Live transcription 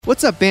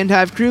What's up,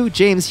 Bandhive crew?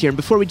 James here, and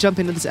before we jump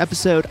into this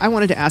episode, I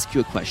wanted to ask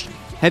you a question.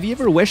 Have you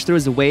ever wished there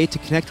was a way to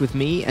connect with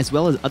me as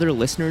well as other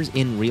listeners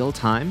in real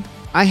time?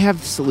 I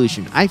have the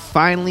solution. I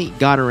finally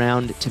got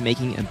around to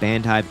making a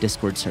Bandhive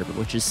Discord server,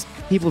 which is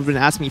people have been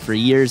asking me for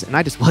years, and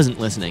I just wasn't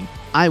listening.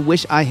 I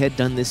wish I had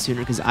done this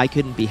sooner because I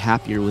couldn't be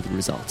happier with the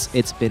results.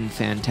 It's been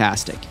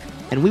fantastic,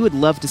 and we would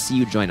love to see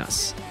you join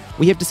us.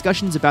 We have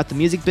discussions about the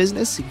music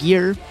business,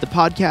 gear, the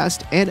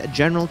podcast, and a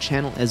general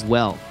channel as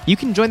well. You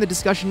can join the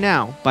discussion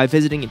now by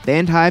visiting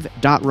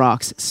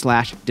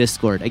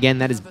bandhive.rocks/discord. Again,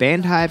 that is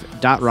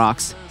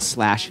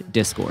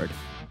bandhive.rocks/discord.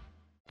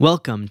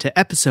 Welcome to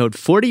episode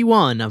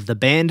 41 of the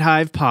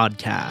Bandhive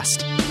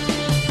Podcast.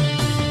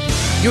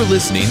 You're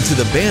listening to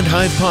the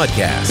Bandhive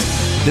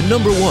Podcast, the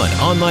 #1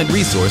 online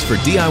resource for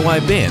DIY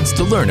bands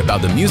to learn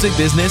about the music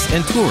business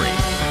and touring.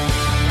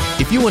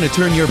 If you want to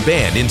turn your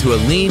band into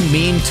a lean,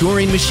 mean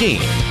touring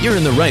machine, you're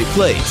in the right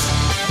place.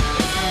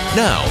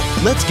 Now,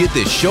 let's get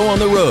this show on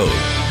the road.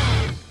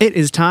 It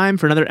is time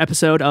for another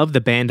episode of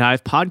the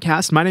Bandhive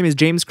Podcast. My name is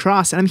James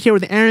Cross, and I'm here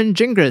with Aaron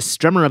Gingras,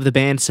 drummer of the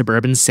band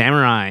Suburban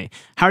Samurai.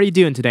 How are you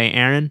doing today,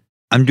 Aaron?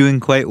 I'm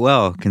doing quite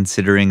well,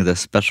 considering the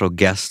special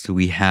guests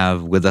we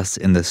have with us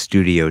in the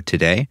studio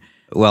today.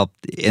 Well,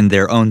 in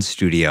their own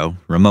studio,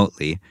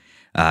 remotely,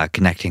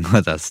 connecting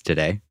with us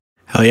today.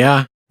 Hell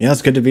yeah. Yeah,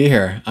 it's good to be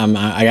here.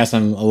 I guess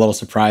I'm a little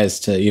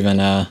surprised to even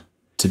to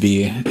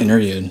be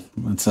interviewed.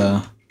 It's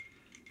a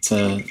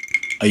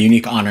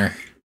unique honor.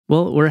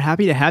 Well, we're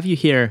happy to have you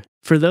here.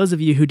 For those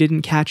of you who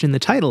didn't catch in the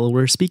title,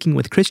 we're speaking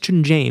with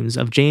Christian James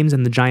of James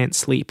and the Giant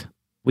Sleep.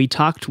 We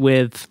talked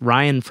with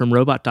Ryan from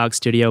Robot Dog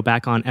Studio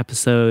back on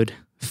episode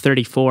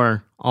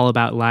 34, all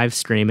about live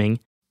streaming.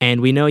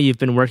 And we know you've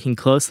been working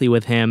closely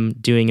with him,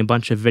 doing a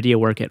bunch of video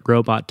work at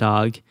Robot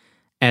Dog,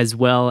 as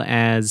well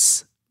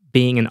as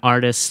being an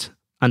artist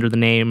under the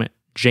name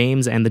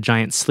James and the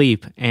Giant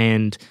Sleep.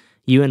 And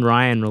you and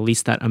Ryan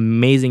released that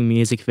amazing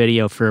music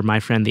video for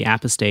My Friend the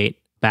Apostate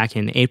back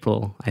in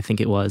April, I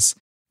think it was.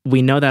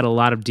 We know that a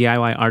lot of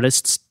DIY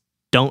artists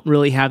don't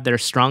really have their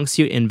strong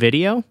suit in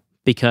video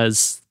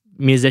because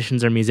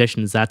musicians are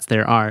musicians, that's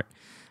their art.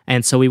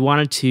 And so we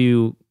wanted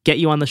to get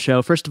you on the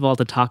show, first of all,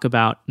 to talk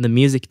about the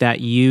music that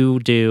you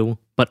do,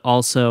 but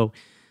also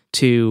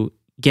to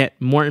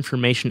get more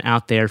information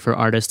out there for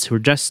artists who are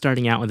just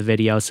starting out with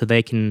video so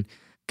they can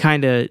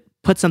kind of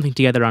put something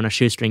together on a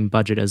shoestring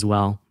budget as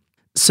well.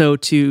 So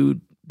to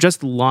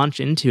just launch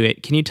into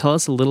it, can you tell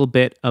us a little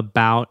bit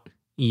about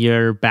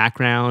your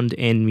background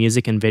in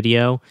music and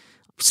video,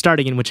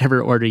 starting in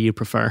whichever order you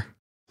prefer?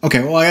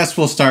 Okay, well, I guess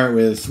we'll start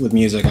with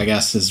music, I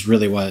guess, is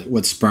really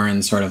what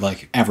spurns sort of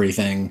like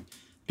everything.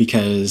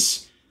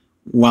 Because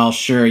while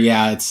sure,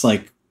 yeah, it's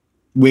like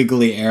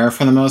wiggly air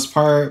for the most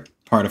part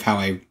of how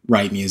I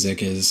write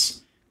music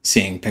is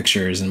seeing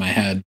pictures in my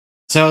head.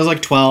 So I was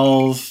like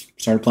 12,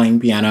 started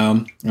playing piano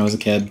when I was a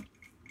kid,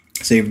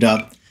 saved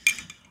up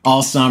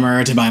all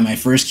summer to buy my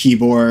first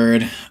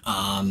keyboard,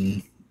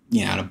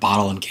 at a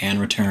bottle and can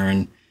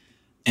return.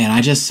 And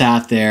I just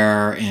sat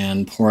there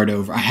and poured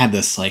over. I had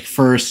this like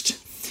first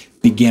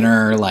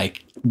beginner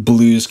like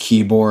blues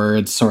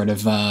keyboard sort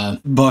of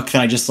book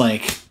that I just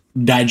like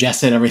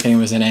digested everything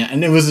that was in it.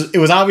 And it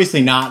was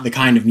obviously not the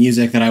kind of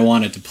music that I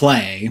wanted to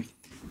play.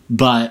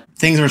 But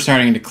things were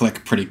starting to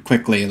click pretty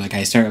quickly. Like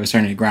I was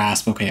starting to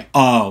grasp, okay,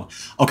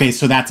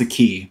 so that's a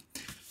key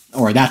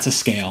or that's a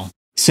scale.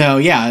 So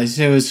yeah,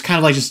 so it was kind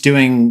of like just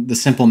doing the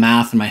simple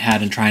math in my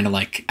head and trying to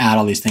like add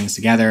all these things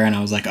together. And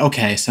I was like,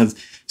 okay, so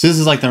this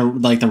is like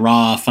the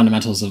raw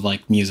fundamentals of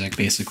like music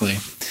basically.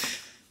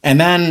 And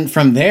then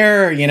from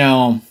there,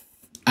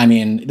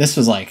 this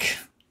was like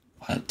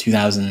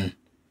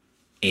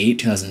 2008,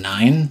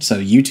 2009.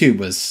 So YouTube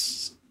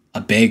was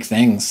a big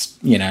thing,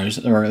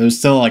 or it was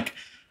still like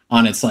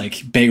on its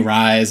like big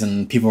rise,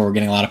 and people were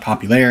getting a lot of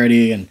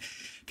popularity, and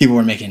people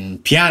were making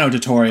piano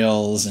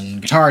tutorials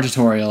and guitar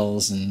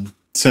tutorials. And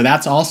so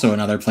that's also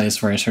another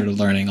place where I started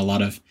learning a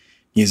lot of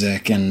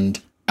music,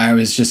 and I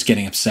was just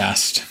getting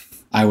obsessed.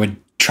 I would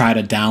try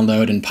to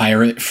download and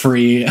pirate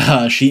free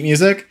sheet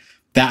music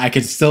that I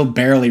could still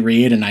barely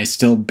read, and I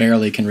still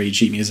barely can read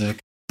sheet music.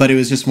 But it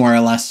was just more or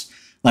less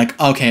like,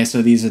 okay,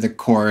 so these are the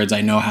chords.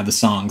 I know how the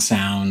song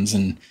sounds,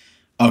 and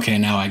okay,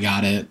 now I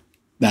got it.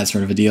 That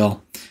sort of a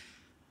deal.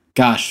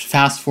 Gosh,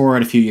 fast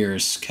forward a few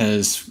years,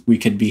 because we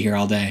could be here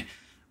all day.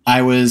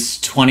 I was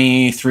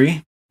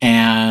 23,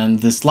 and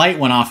this light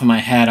went off in my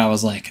head. I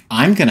was like,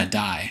 I'm going to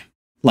die.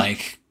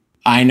 Like,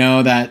 I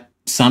know that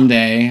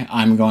someday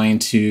I'm going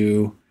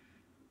to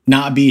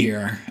not be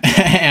here.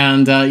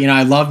 And,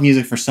 I loved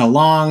music for so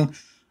long.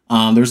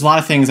 There was a lot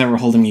of things that were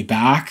holding me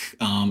back.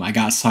 I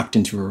got sucked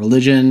into a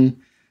religion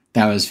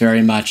that was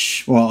very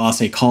much, well, I'll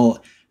say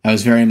cult, that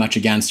was very much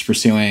against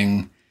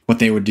pursuing what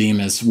they would deem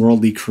as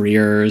worldly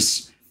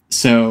careers.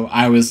 So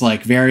I was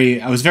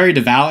very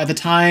devout at the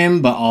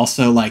time, but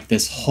also like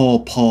this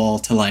whole pull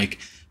to like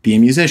be a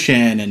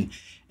musician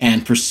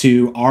and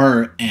pursue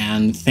art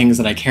and things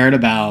that I cared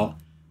about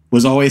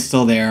was always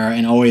still there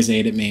and always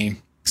ate at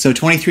me. So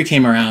 23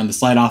 came around,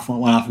 this light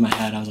went off in my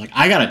head. I was like,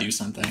 I got to do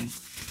something.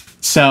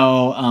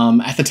 So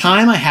at the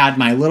time, I had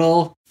my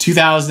little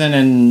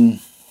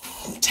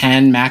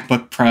 2010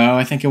 MacBook Pro,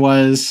 I think it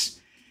was,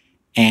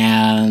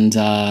 and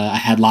I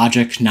had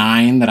Logic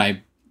 9 that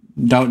I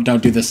don't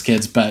do this,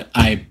 kids, but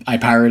I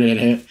pirated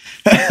it.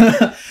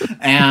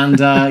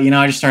 And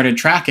I just started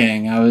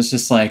tracking. I was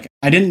just like,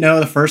 I didn't know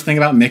the first thing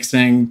about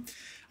mixing.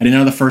 I didn't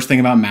know the first thing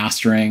about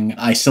mastering.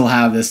 I still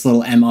have this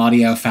little M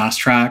Audio fast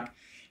track,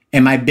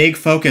 and my big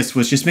focus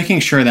was just making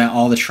sure that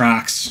all the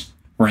tracks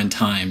were in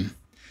time.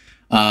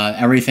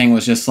 Everything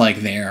was just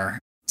like there.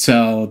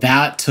 So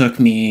that took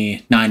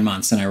me 9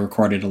 months, and I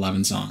recorded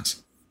 11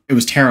 songs. It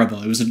was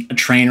terrible. It was a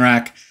train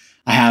wreck.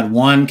 I had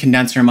one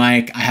condenser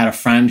mic. I had a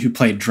friend who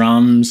played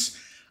drums.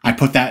 I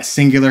put that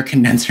singular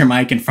condenser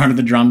mic in front of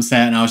the drum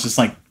set, and I was just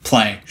like,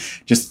 play.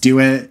 Just do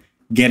it.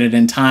 Get it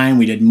in time.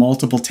 We did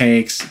multiple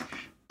takes.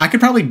 I could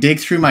probably dig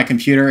through my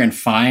computer and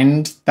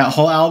find that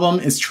whole album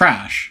is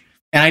trash.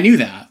 And I knew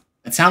that.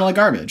 It sounded like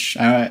garbage.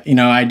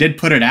 I did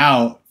put it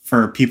out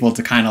for people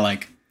to kind of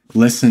like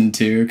listen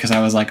to, because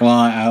I was like, well,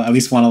 I at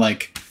least want to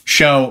like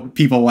show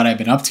people what I've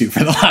been up to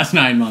for the last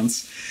 9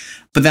 months.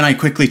 But then I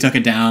quickly took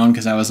it down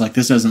because I was like,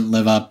 this doesn't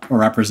live up or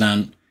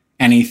represent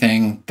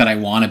anything that I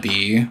want to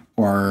be,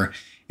 or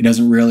it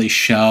doesn't really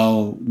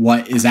show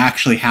what is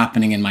actually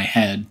happening in my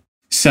head.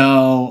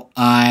 So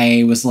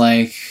I was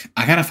like,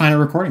 I got to find a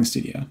recording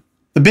studio.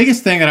 The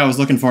biggest thing that I was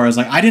looking for is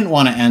like, I didn't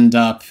want to end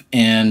up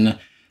in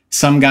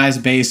some guy's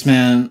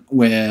basement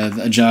with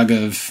a jug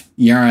of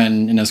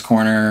urine in his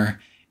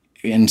corner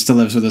and still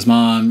lives with his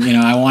mom.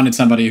 I wanted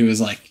somebody who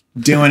was like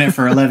doing it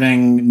for a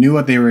living, knew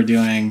what they were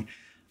doing,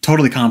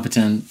 totally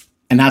competent.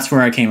 And that's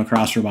where I came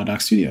across Robot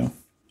Dog Studio.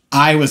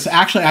 I was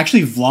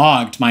actually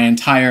vlogged my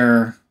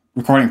entire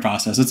recording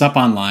process. It's up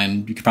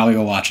online. You could probably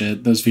go watch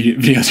it. Those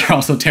videos are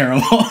also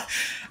terrible.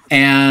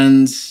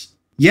 And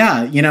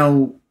yeah,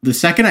 the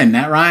second I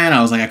met Ryan,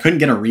 I was like, I couldn't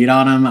get a read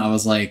on him. I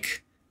was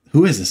like,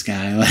 who is this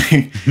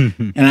guy?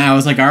 And I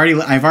was like,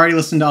 I've already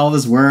listened to all of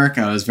his work.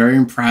 I was very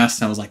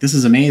impressed. I was like, this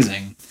is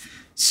amazing.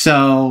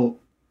 So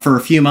for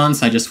a few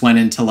months, I just went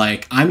into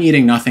like, I'm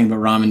eating nothing but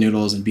ramen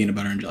noodles and peanut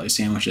butter and jelly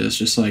sandwiches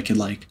just so I could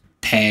like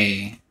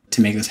pay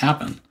to make this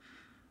happen.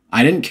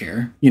 I didn't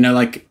care.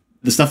 Like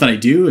the stuff that I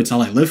do, it's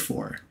all I live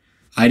for.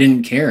 I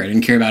didn't care. I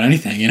didn't care about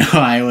anything.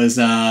 I was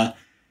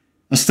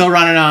still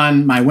running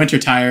on my winter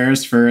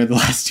tires for the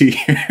last 2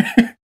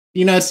 years.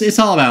 It's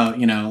all about,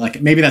 like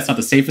maybe that's not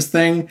the safest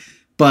thing,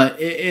 but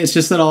it's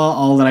just that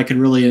all that I could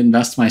really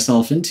invest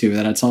myself into,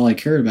 that's all I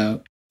cared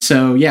about.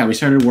 So yeah, we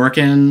started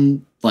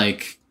working.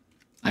 Like,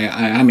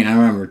 I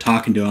remember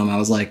talking to him. I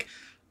was like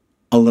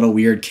a little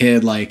weird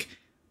kid. Like,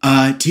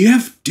 do you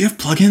have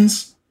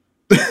plugins?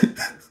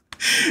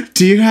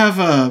 Do you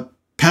have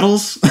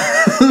pedals?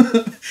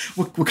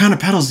 What kind of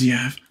pedals do you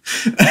have?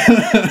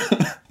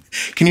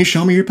 Can you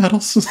show me your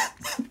pedals?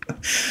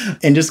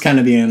 And just kind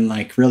of being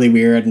like really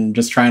weird and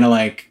just trying to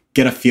like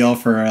get a feel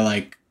for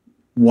like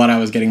what I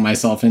was getting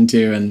myself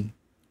into. And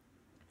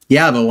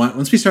yeah, but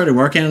once we started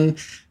working,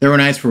 there were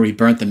nights where we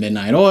burnt the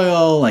midnight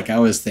oil. Like I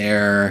was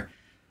there.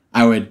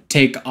 I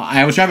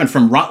was driving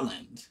from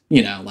Rutland,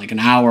 like an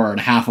hour and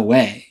a half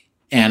away.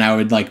 And I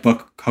would like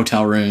book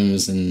hotel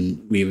rooms,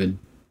 and we would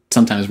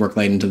sometimes work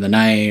late into the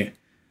night.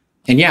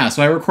 And yeah,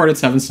 so I recorded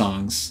 7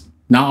 songs.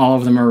 Not all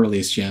of them are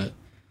released yet.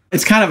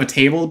 It's kind of a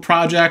tabled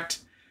project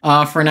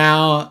for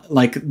now.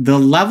 Like the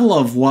level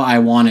of what I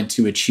wanted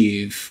to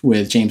achieve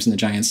with James and the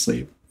Giant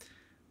Sleep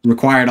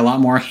required a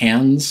lot more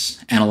hands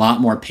and a lot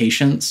more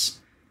patience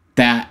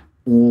that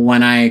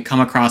when I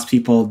come across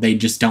people, they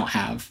just don't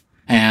have.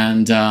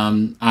 And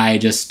I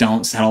just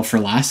don't settle for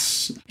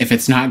less. If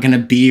it's not going to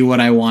be what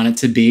I want it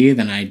to be,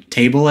 then I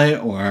table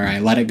it or I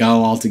let it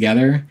go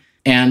altogether.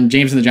 And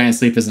James and the Giant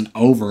Sleep isn't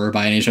over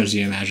by any stretch of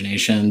the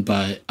imagination,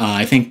 but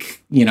I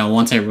think,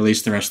 once I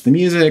release the rest of the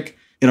music,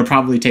 it'll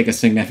probably take a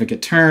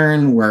significant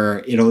turn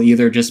where it'll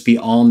either just be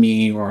all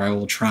me or I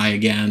will try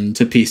again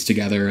to piece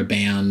together a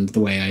band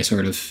the way I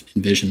sort of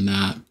envision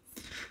that.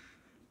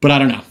 But I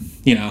don't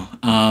know,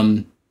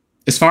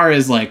 as far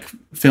as like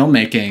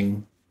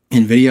filmmaking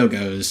and video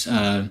goes,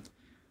 when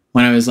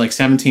I was like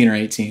 17 or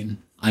 18,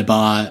 I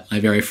bought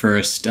my very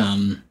first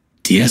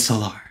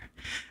DSLR.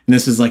 And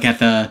this is like at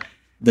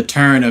the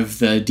turn of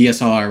the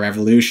DSLR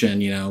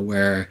revolution,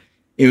 where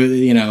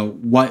it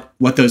was,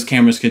 what those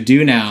cameras could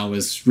do now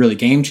was really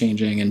game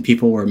changing, and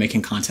people were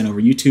making content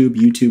over YouTube.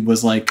 YouTube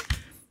was like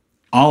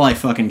all I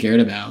fucking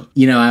cared about.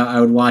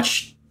 I would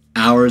watch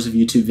hours of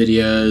YouTube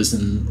videos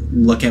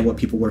and look at what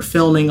people were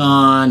filming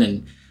on,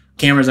 and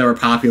cameras that were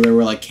popular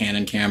were like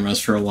Canon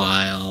cameras for a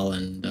while.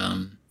 And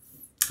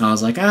I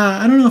was like,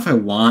 I don't know if I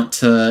want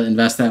to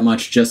invest that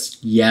much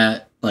just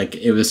yet. Like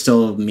it was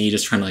still me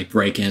just trying to like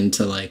break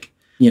into like,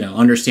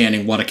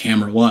 understanding what a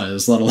camera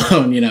was, let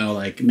alone,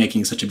 like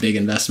making such a big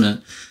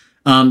investment.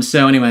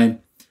 So anyway,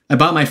 I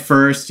bought my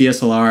first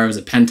DSLR. It was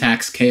a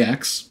Pentax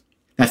KX.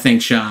 That thing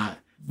shot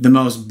the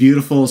most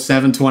beautiful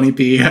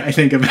 720p I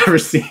think I've ever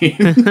seen.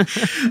 Those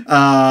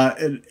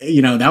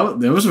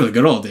were the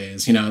good old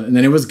days, and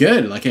then it was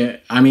good. Like,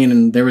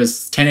 and there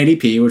was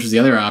 1080p, which was the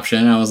other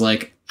option. I was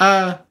like,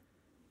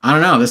 I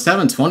don't know. The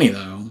 720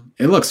 though,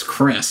 it looks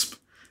crisp.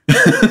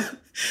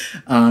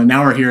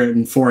 Now we're here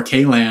in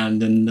 4K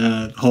land, and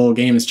the whole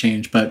game has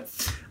changed. But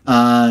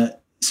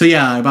so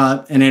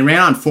yeah, and it ran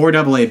on 4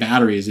 AA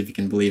batteries, if you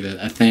can believe it.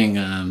 That thing,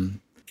 I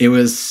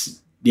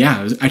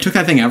took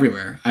that thing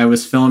everywhere. I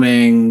was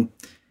filming,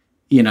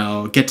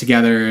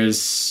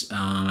 get-togethers.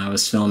 I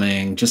was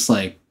filming just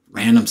like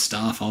random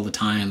stuff all the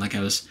time. Like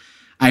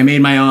I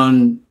made my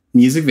own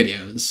music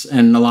videos,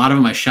 and a lot of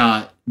them I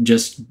shot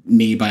just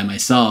me by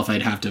myself.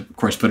 I'd have to, of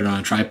course, put it on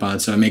a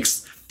tripod, so it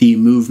makes the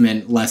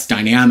movement less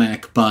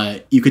dynamic,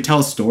 but you could tell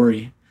a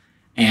story.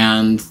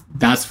 And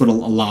that's what a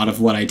lot of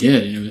what I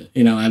did.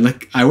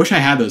 I wish I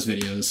had those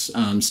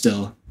videos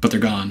still, but they're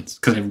gone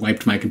because I've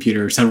wiped my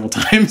computer several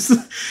times.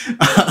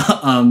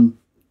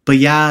 But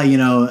yeah,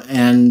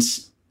 and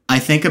I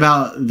think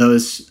about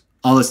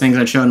all those things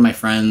I'd shown my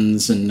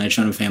friends and I'd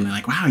shown my family,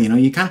 like, wow,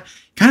 you kind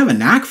of have a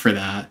knack for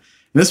that.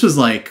 And this was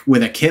like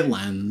with a kit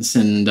lens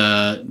and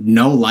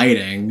no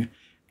lighting.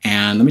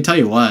 And let me tell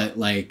you what,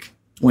 like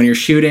when you're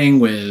shooting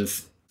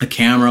with a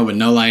camera with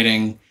no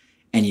lighting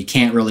and you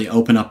can't really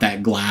open up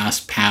that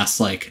glass past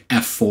like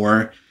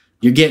f4,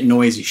 you get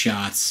noisy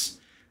shots.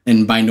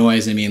 And by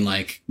noise, I mean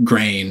like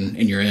grain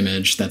in your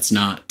image that's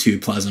not too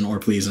pleasant or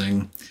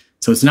pleasing.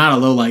 So it's not a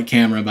low light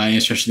camera by any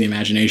stretch of the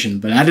imagination,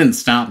 but that didn't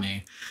stop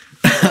me.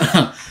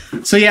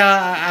 So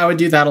yeah, I would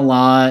do that a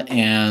lot.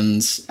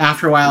 And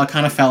after a while, I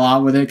kind of fell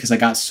out with it because I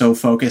got so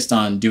focused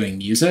on doing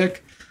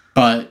music.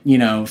 But,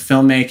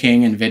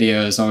 filmmaking and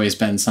video has always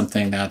been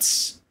something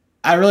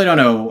I really don't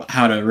know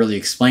how to really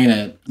explain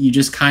it. You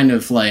just kind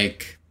of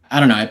like, I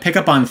don't know, I pick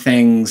up on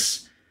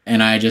things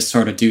and I just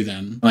sort of do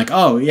them. I'm like,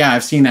 oh yeah,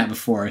 I've seen that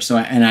before.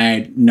 And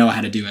I know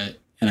how to do it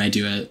and I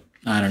do it.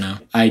 I don't know.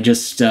 I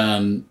just,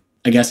 I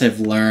guess I've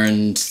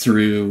learned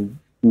through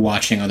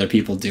watching other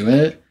people do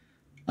it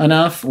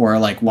enough, or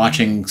like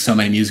watching so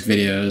many music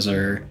videos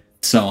or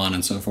so on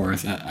and so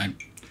forth. I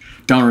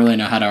don't really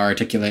know how to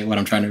articulate what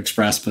I'm trying to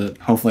express, but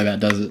hopefully that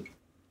does it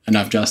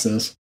enough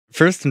justice.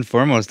 First and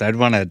foremost, I'd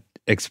want to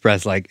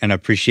express like an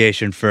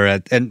appreciation for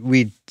it. And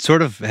we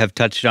sort of have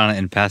touched on it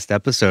in past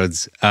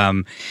episodes,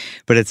 but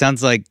it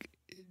sounds like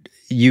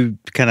you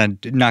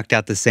kind of knocked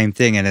out the same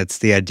thing. And it's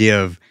the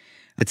idea of,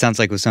 it sounds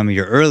like with some of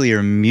your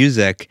earlier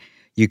music,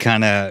 you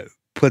kind of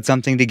put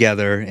something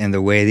together in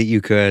the way that you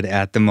could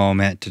at the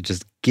moment to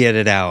just get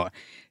it out,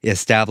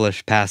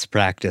 establish past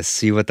practice,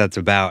 see what that's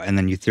about, and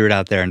then you threw it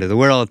out there into the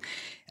world.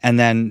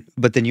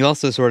 But then you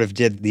also sort of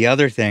did the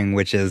other thing,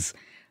 which is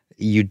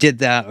you did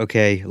that,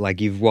 okay,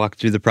 like you've walked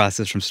through the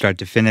process from start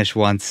to finish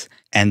once,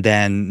 and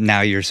then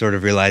now you're sort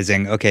of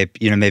realizing, okay,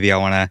 maybe I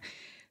want to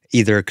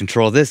either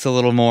control this a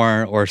little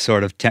more or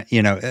sort of,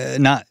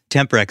 not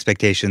temper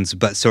expectations,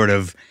 but sort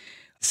of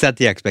set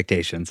the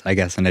expectations, I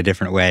guess, in a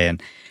different way.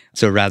 And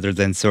so rather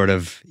than sort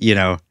of,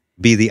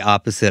 be the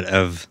opposite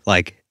of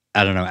like,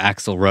 I don't know,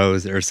 Axl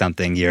Rose or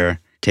something, you're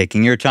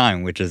taking your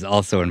time, which is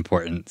also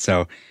important.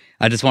 So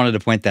I just wanted to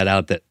point that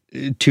out, that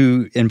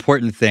 2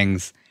 important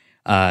things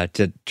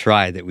to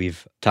try that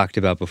we've talked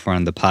about before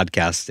on the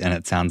podcast. And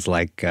it sounds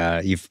like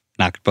you've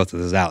knocked both of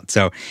those out.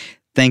 So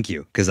thank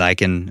you, because I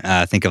can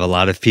think of a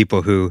lot of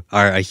people who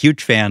are a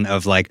huge fan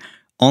of like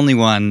only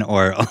one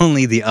or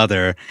only the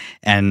other.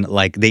 And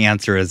like the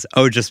answer is,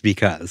 oh, just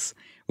because,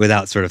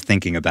 without sort of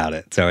thinking about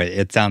it. So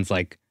it sounds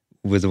like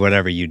with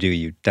whatever you do,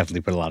 you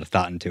definitely put a lot of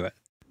thought into it.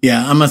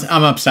 Yeah,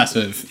 I'm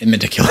obsessive and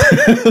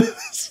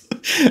meticulous.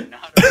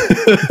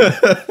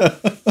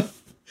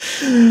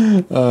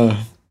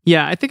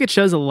 Yeah, I think it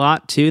shows a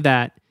lot too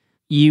that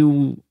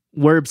you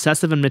were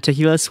obsessive and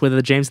meticulous with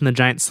the James and the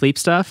Giant Sleep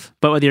stuff,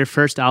 but with your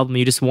first album,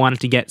 you just wanted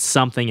to get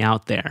something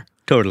out there.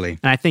 Totally.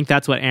 And I think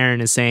that's what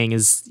Aaron is saying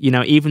is,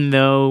 even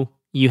though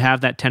you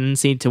have that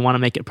tendency to want to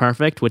make it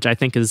perfect, which I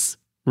think is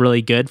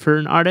really good for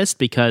an artist,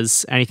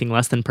 because anything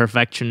less than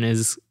perfection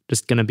is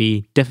just going to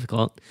be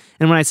difficult.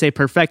 And when I say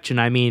perfection,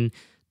 I mean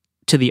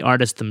to the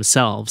artist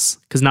themselves,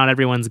 because not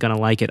everyone's going to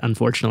like it,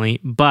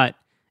 unfortunately. But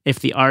if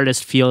the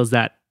artist feels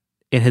that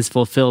it has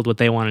fulfilled what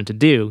they wanted to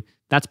do,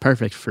 that's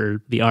perfect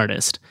for the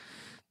artist.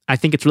 I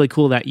think it's really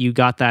cool that you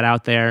got that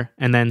out there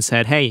and then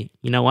said, hey,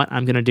 you know what?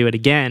 I'm going to do it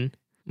again.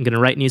 I'm going to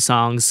write new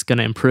songs, going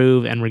to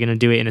improve, and we're going to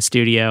do it in a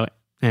studio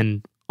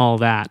and all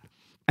that.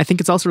 I think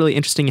it's also really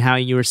interesting how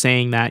you were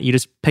saying that you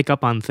just pick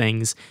up on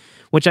things,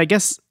 which I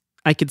guess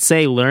I could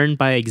say learn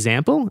by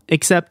example,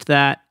 except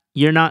that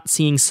you're not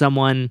seeing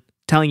someone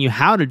telling you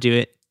how to do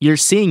it. You're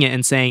seeing it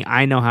and saying,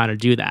 I know how to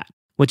do that,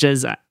 which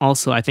is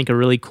also, I think, a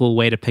really cool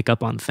way to pick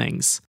up on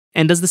things.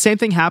 And does the same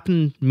thing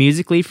happen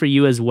musically for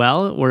you as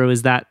well, or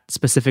was that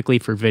specifically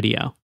for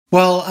video?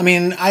 Well, I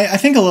mean, I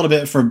think a little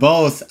bit for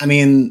both. I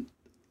mean,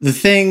 the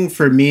thing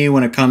for me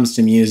when it comes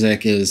to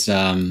music is,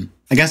 I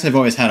guess I've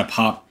always had a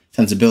pop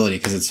sensibility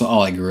because it's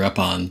all I grew up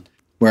on,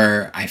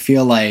 where I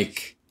feel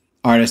like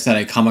artists that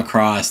I come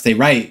across, they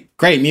write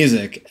great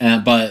music,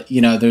 but,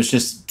 there's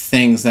just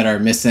things that are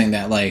missing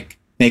that like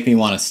make me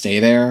want to stay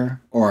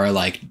there, or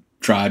like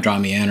draw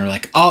me in, or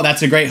like, oh,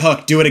 that's a great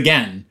hook, do it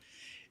again.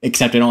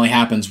 Except it only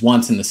happens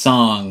once in the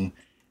song.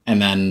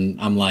 And then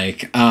I'm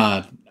like,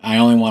 I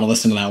only want to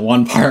listen to that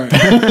one part.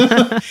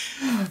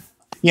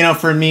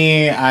 For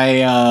me,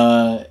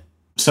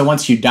 so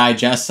once you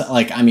digest,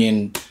 I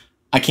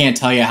can't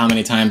tell you how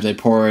many times I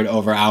poured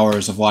over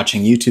hours of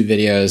watching YouTube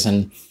videos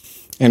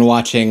and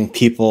watching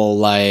people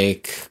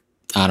like,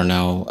 I don't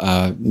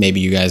know, maybe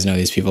you guys know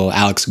these people,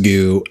 Alex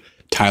Goot,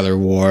 Tyler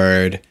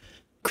Ward,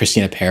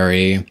 Christina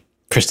Perry,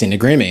 Christina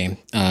Grimmie.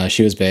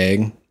 She was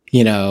big.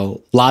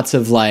 Lots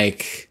of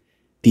like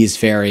these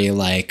very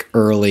like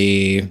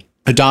early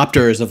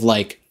adopters of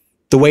like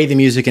the way the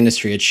music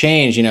industry had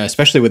changed,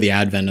 especially with the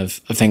advent of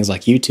things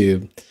like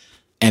YouTube.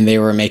 And they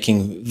were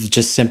making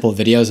just simple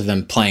videos of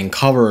them playing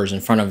covers in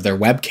front of their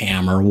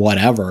webcam or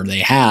whatever they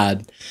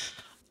had.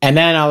 And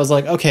then I was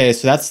like, okay,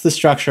 so that's the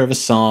structure of a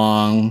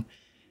song.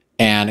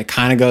 And it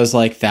kind of goes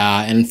like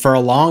that. And for a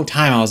long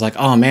time, I was like,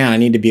 oh man, I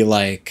need to be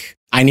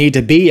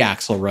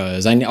Axl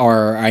Rose,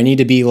 or I need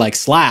to be like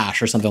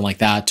Slash or something like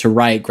that to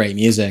write great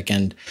music.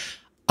 And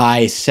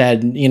I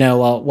said,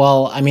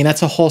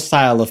 that's a whole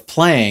style of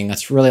playing.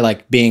 That's really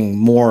like being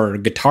more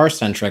guitar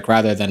centric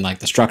rather than like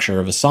the structure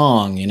of a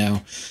song,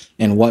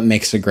 and what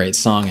makes a great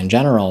song in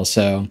general.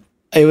 So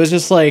it was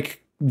just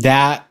like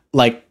that,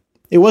 like,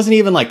 it wasn't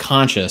even like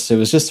conscious. It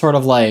was just sort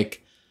of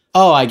like,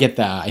 oh, I get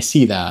that. I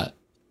see that.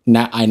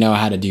 Now I know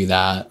how to do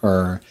that.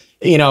 Or,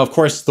 of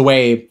course, the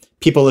way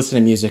people listen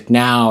to music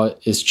now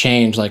is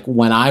changed. Like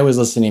when I was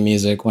listening to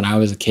music when I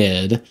was a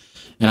kid,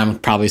 and I'm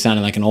probably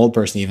sounding like an old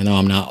person, even though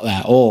I'm not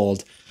that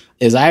old,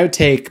 is I would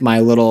take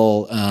my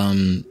little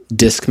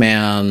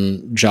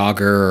Discman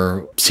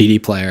jogger CD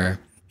player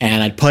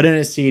and I'd put in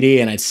a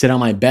CD and I'd sit on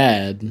my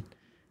bed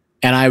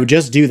and I would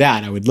just do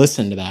that. I would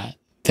listen to that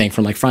thing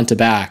from like front to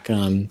back.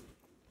 I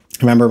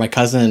remember my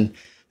cousin,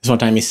 this one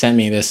time he sent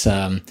me this,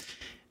 and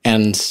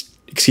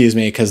excuse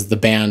me, because the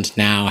band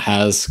now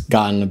has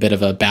gotten a bit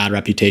of a bad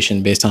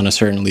reputation based on a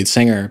certain lead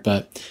singer,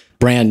 but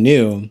Brand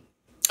New,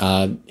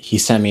 he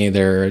sent me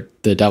The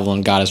Devil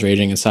and God Is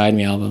Raging Inside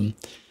Me album.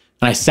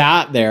 And I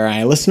sat there and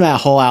I listened to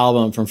that whole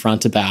album from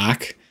front to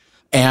back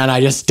and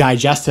I just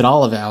digested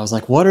all of it. I was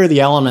like, what are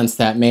the elements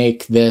that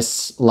make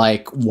this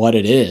like what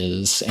it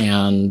is?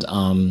 And,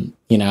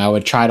 I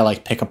would try to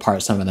like pick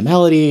apart some of the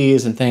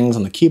melodies and things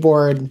on the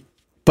keyboard.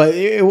 But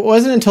it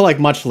wasn't until like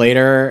much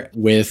later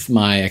with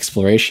my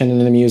exploration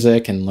into the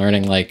music and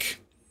learning like,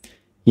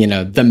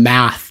 the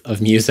math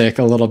of music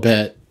a little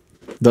bit,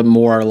 the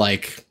more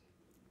like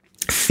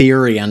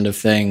theory end of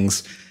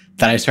things,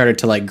 that I started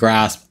to like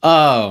grasp,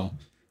 oh,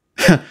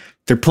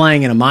 they're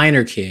playing in a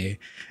minor key,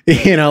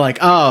 like,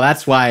 oh,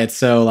 that's why it's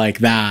so like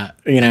that,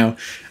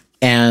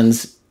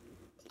 and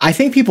I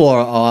think people are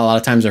a lot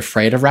of times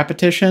afraid of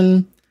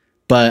repetition,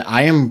 but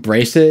I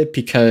embrace it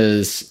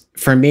because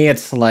for me,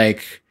 it's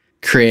like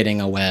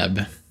creating a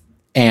web.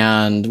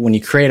 And when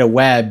you create a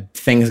web,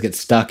 things get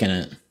stuck in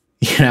it.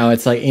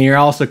 It's like, and you're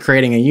also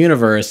creating a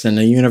universe, and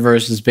the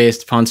universe is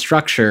based upon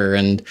structure.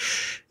 And,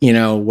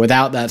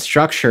 without that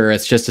structure,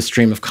 it's just a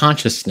stream of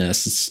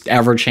consciousness. It's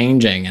ever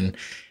changing. And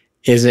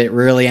is it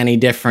really any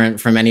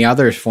different from any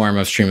other form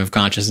of stream of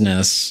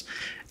consciousness?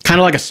 Kind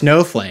of like a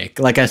snowflake.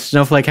 Like a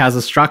snowflake has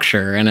a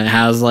structure, and it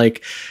has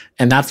like,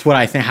 and that's what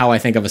how I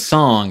think of a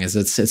song is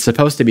it's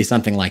supposed to be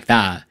something like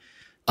that.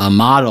 A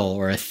model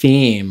or a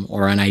theme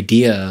or an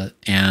idea.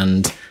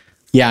 And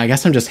yeah, I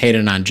guess I'm just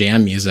hating on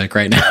jam music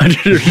right now.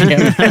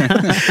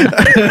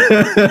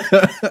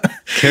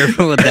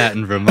 Careful with that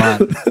in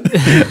Vermont.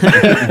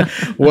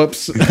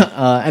 Whoops.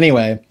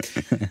 Anyway,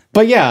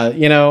 but yeah,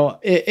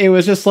 it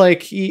was just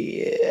like,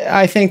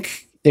 I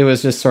think it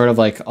was just sort of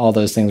like all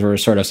those things were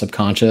sort of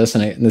subconscious.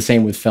 And the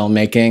same with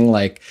filmmaking.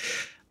 Like,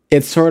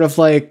 it's sort of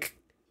like,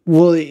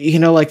 well,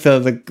 like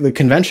the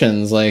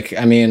conventions, like,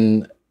 I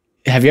mean,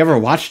 have you ever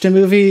watched a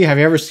movie? Have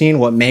you ever seen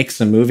what makes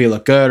a movie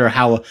look good or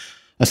how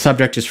a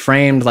subject is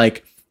framed?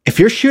 Like, if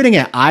you're shooting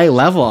at eye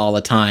level all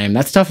the time,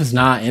 that stuff is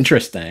not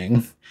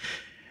interesting.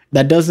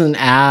 That doesn't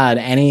add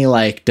any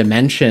like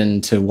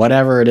dimension to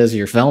whatever it is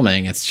you're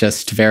filming. It's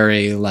just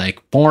very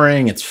like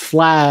boring. It's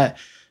flat.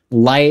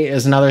 Light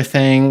is another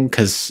thing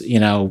because,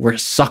 we're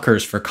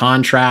suckers for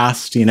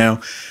contrast,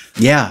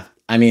 Yeah.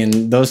 I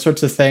mean, those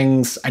sorts of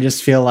things, I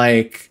just feel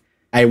like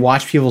I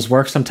watch people's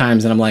work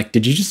sometimes and I'm like,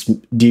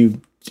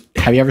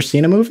 have you ever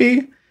seen a movie?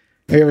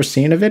 Have you ever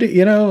seen a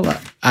video?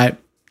 I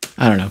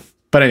don't know.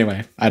 But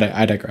anyway,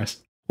 I digress.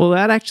 Well,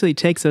 that actually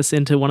takes us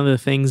into one of the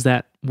things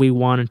that we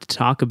wanted to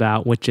talk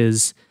about, which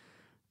is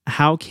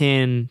how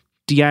can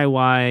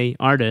DIY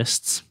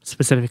artists,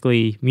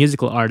 specifically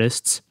musical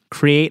artists,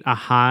 create a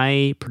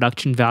high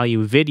production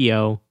value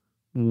video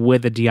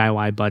with a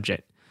DIY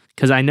budget?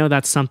 Because I know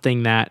that's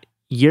something that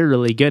you're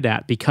really good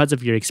at because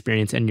of your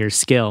experience and your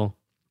skill.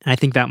 And I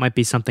think that might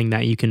be something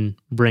that you can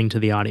bring to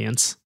the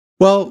audience.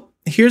 Well,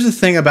 here's the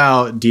thing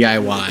about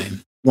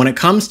DIY. When it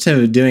comes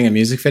to doing a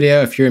music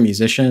video, if you're a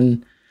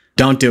musician,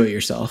 don't do it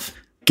yourself.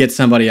 Get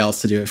somebody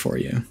else to do it for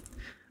you.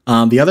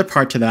 The other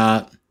part to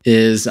that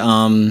is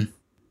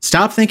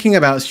stop thinking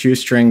about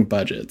shoestring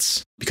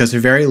budgets because they're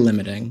very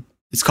limiting.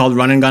 It's called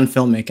run and gun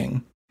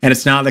filmmaking. And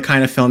it's not the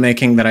kind of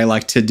filmmaking that I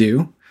like to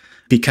do.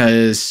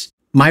 because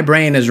my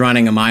brain is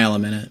running a mile a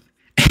minute.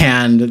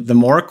 And the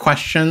more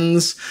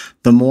questions,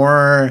 the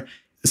more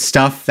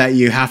stuff that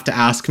you have to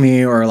ask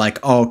me, or like,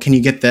 oh, can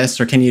you get this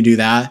or can you do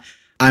that?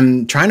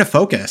 I'm trying to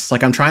focus.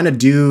 Like, I'm trying to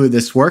do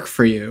this work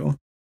for you.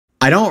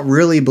 I don't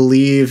really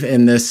believe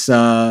in this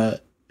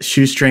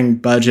shoestring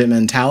budget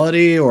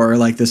mentality or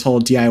like this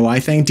whole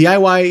DIY thing.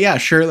 DIY, yeah,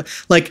 sure.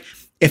 Like,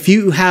 if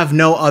you have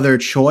no other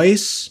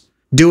choice,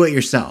 do it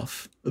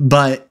yourself.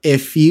 But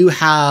if you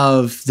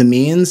have the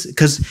means,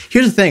 because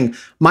here's the thing,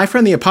 my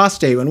friend the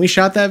Apostate, when we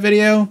shot that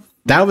video,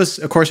 that was,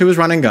 of course, it was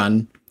run and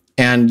gun.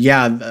 And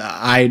yeah,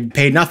 I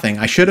paid nothing.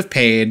 I should have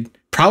paid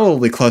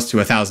probably close to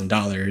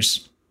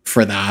 $1,000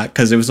 for that,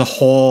 because it was a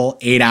whole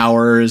 8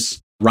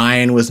 hours.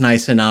 Ryan was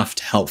nice enough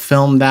to help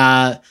film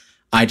that.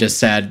 I just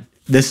said,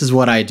 this is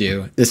what I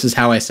do. This is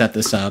how I set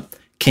this up.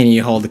 Can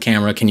you hold the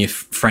camera? Can you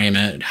frame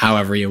it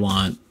however you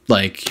want?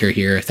 Like, you're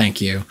here. Thank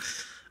you.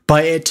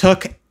 But it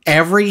took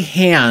every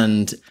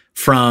hand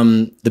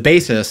from the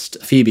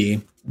bassist,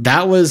 Phoebe.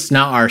 That was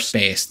not our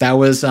space. That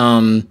was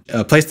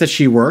a place that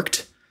she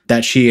worked,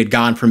 that she had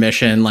gotten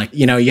permission. Like,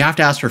 you know, you have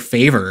to ask for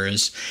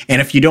favors.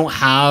 And if you don't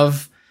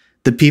have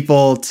the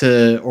people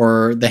to,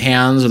 or the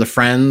hands or the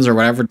friends or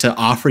whatever to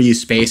offer you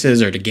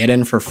spaces or to get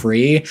in for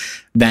free,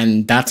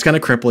 then that's going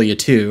to cripple you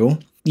too.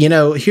 You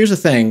know, here's the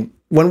thing.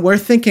 When we're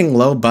thinking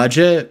low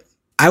budget,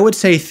 I would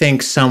say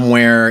think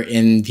somewhere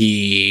in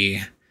the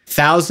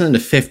 $1,000 to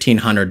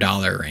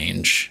 $1,500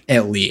 range,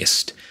 at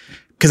least.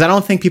 Because I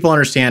don't think people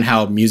understand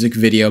how music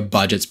video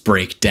budgets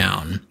break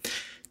down.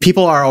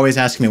 People are always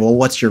asking me, well,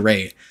 what's your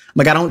rate? I'm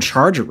like, I don't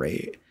charge a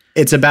rate.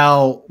 It's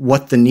about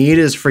what the need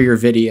is for your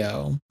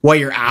video, what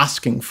you're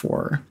asking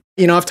for.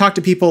 You know, I've talked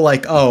to people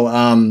like,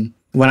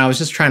 when I was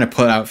just trying to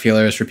put out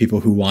feelers for people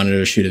who wanted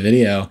to shoot a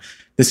video,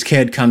 this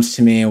kid comes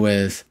to me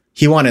with,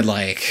 he wanted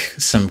like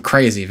some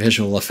crazy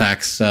visual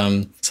effects,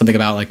 something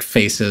about like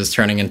faces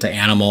turning into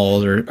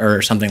animals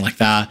or something like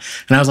that.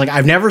 And I was like,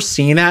 I've never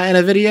seen that in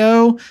a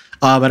video,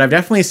 but I've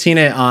definitely seen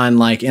it on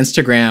like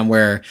Instagram,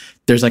 where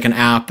there's like an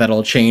app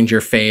that'll change your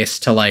face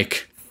to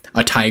like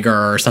a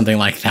tiger or something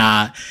like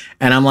that.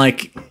 And I'm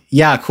like,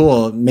 yeah,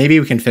 cool. Maybe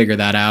we can figure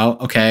that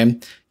out. Okay.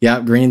 Yeah.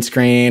 Green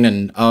screen.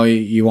 And oh,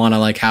 you want to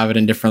like have it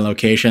in different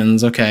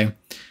locations. Okay.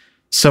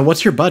 So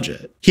what's your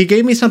budget? He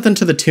gave me something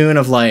to the tune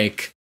of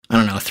like, I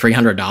don't know,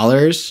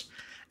 $300.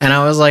 And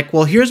I was like,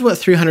 well, here's what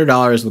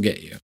 $300 will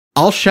get you.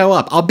 I'll show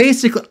up. I'll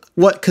basically,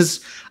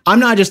 because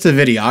I'm not just a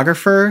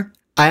videographer.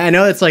 I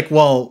know it's like,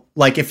 well,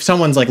 like if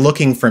someone's like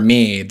looking for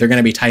me, they're going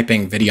to be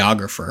typing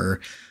videographer.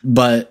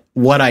 But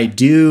what I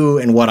do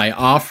and what I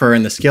offer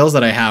and the skills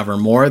that I have are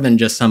more than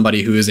just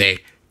somebody who is a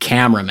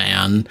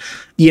cameraman.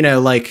 You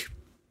know, like,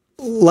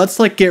 let's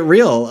like get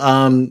real.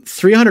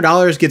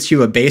 $300 gets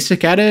you a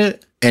basic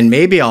edit, and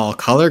maybe I'll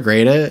color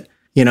grade it.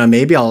 You know,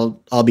 maybe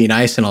I'll be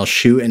nice and I'll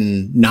shoot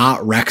in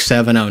not Rec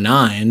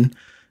 709.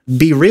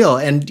 Be real.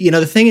 And, you know,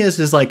 the thing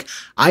is like,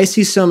 I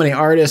see so many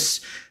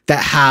artists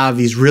that have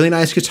these really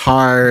nice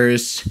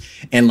guitars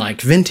and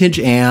like vintage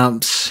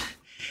amps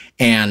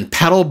and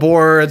pedal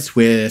boards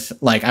with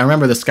like, I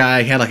remember this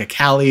guy, he had like a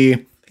Cali, I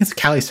think it's a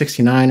Cali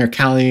 69 or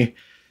Cali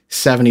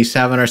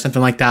 77 or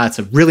something like that. It's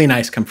a really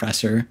nice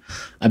compressor.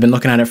 I've been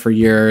looking at it for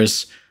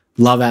years.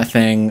 Love that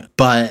thing.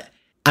 But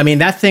I mean,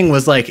 that thing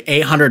was like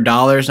 $800,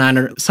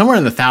 $900, somewhere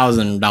in the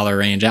 $1,000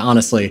 range,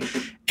 honestly.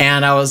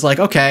 And I was like,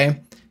 okay,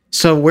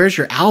 so where's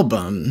your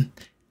album?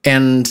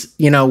 And,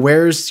 you know,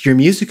 where's your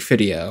music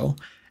video?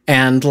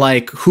 And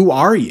like, who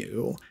are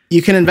you?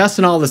 You can invest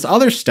in all this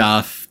other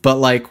stuff, but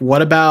like,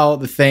 what about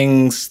the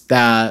things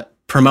that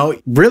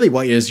promote really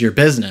what is your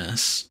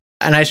business?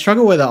 And I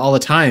struggle with it all the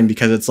time,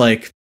 because it's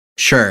like,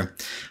 sure,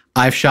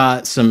 I've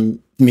shot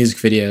some music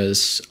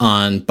videos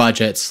on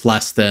budgets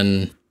less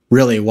than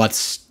really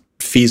what's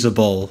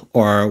feasible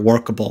or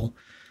workable.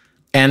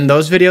 And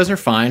those videos are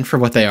fine for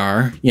what they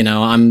are. You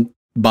know, I'm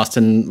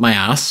busting my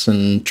ass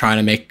and trying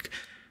to make,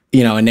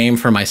 you know, a name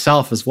for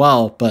myself as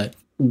well. But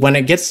when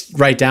it gets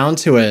right down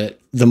to it,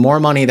 the more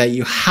money that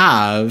you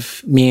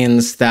have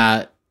means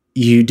that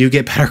you do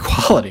get better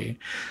quality.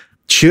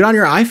 Shoot on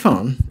your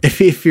iPhone.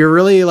 If you're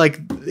really like,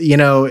 you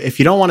know, if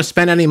you don't want to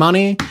spend any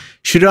money,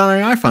 shoot it on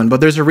your iPhone.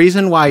 But there's a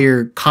reason why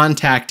you're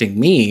contacting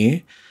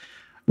me,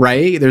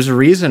 right? There's a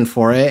reason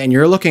for it. And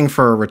you're looking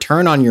for a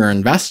return on your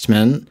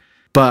investment,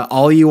 but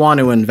all you want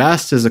to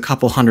invest is a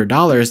couple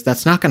 $100.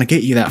 That's not going to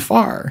get you that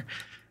far.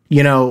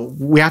 You know,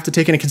 we have to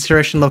take into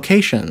consideration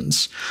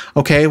locations.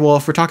 Okay, well,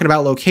 if we're talking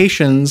about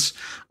locations,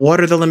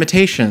 what are the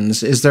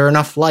limitations? Is there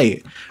enough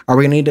light? Are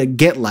we going to need to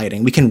get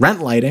lighting? We can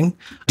rent lighting.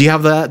 Do you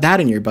have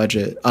that in your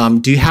budget?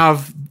 Do you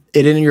have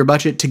it in your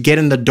budget to get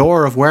in the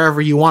door of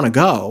wherever you want to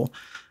go?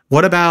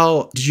 What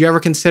about, did you ever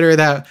consider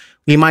that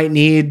we might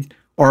need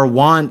or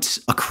want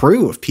a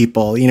crew of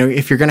people? You know,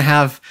 if you're going to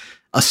have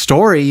a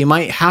story, you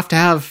might have to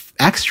have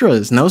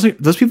extras, and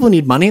those people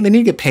need money. They need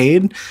to get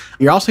paid.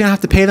 You're also gonna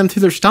have to pay them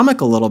through their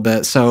stomach a little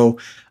bit. So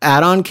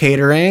add on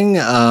catering.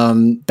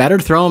 Better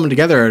throw them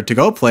together to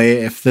go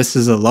play if this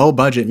is a low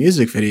budget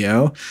music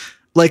video.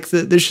 Like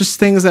there's just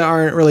things that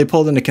aren't really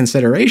pulled into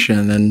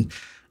consideration. And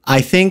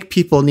I think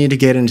people need to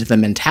get into the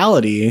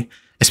mentality,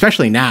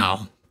 especially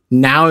now.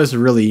 Now is a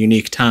really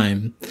unique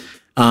time.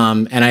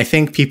 And I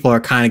think people are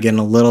kind of getting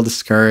a little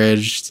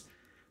discouraged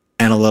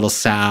and a little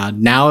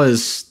sad. Now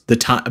is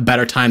a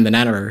better time than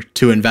ever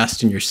to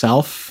invest in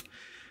yourself,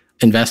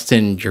 invest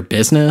in your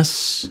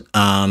business,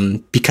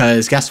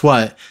 because guess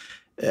what?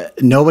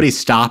 Nobody's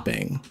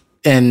stopping.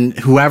 And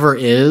whoever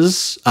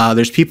is,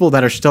 there's people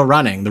that are still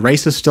running. The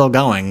race is still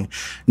going.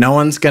 No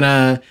one's going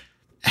to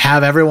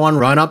have everyone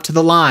run up to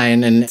the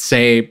line and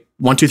say,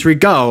 1, 2, 3,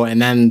 go.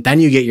 And then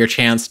you get your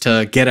chance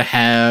to get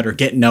ahead or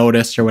get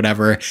noticed or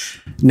whatever.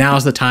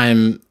 Now's the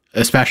time,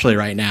 especially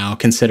right now,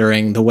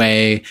 considering the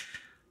way,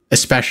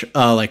 especially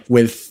like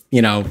with,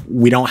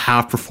 we don't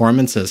have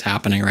performances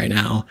happening right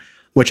now,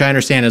 which I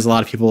understand is a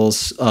lot of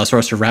people's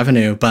source of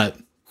revenue, but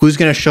who's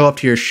going to show up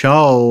to your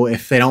show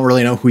if they don't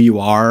really know who you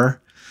are?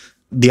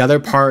 The other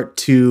part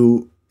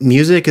to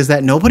music is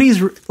that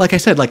nobody's, like I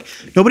said, like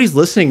nobody's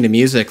listening to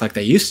music like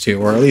they used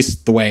to, or at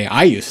least the way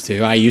I used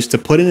to. I used to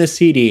put in a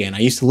CD and I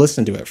used to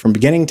listen to it from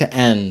beginning to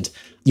end.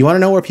 You want to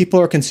know where people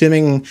are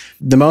consuming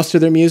the most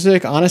of their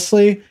music,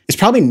 honestly? It's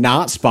probably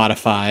not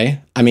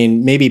Spotify. I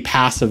mean, maybe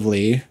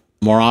passively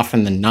more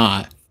often than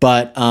not.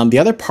 But the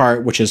other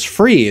part, which is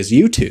free, is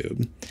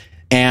YouTube.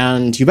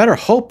 And you better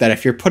hope that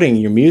if you're putting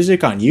your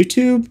music on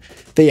YouTube,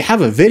 that you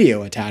have a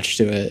video attached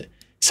to it.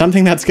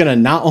 Something that's going to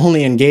not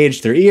only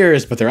engage their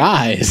ears, but their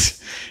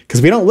eyes.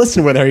 Because we don't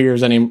listen with our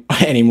ears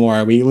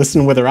anymore. We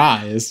listen with our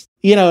eyes.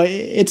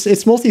 It's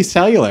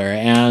multicellular.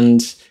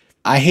 And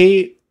I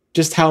hate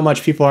just how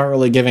much people aren't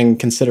really giving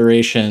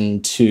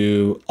consideration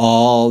to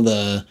all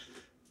the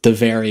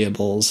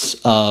variables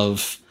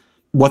of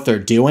what they're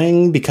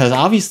doing, because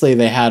obviously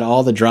they had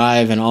all the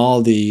drive and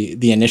all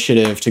the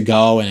initiative to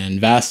go and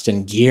invest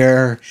in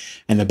gear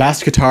and the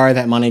best guitar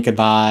that money could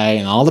buy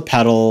and all the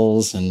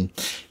pedals, and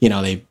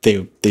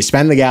they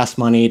spend the gas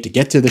money to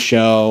get to the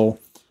show.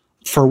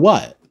 For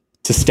what?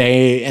 To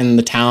stay in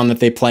the town that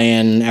they play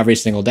in every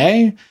single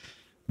day?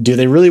 Do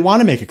they really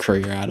want to make a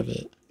career out of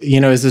it?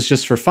 Is this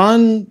just for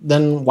fun?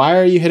 Then why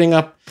are you hitting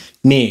up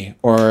me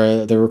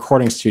or the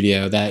recording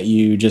studio that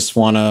you just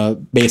want to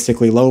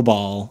basically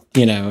lowball,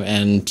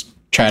 and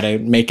try to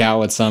make out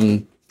with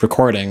some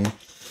recording?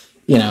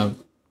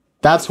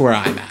 That's where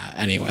I'm at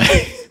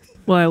anyway.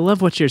 Well, I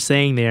love what you're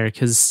saying there,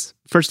 because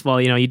first of all,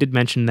 you did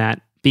mention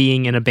that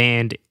being in a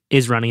band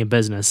is running a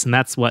business, and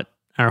that's what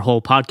our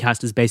whole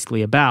podcast is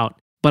basically about.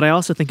 But I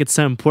also think it's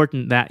so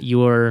important that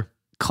you're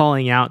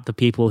calling out the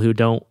people who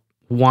don't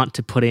want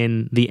to put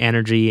in the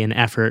energy and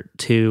effort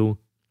to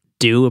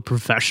do a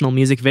professional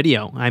music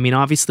video. I mean,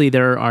 obviously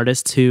there are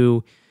artists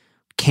who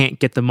can't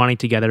get the money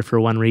together for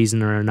one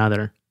reason or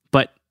another.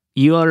 But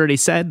you already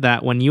said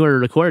that when you were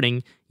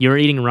recording, you were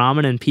eating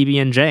ramen and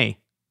PB&J.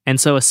 And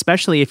so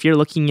especially if you're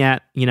looking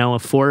at, a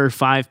 4 or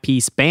 5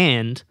 piece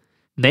band,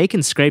 they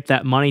can scrape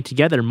that money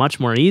together much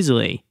more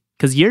easily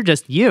because you're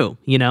just you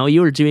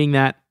were doing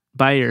that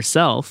by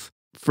yourself.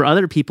 For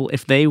other people,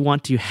 if they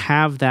want to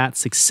have that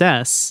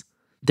success,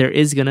 there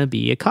is going to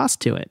be a cost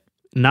to it.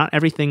 Not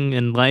everything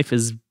in life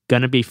is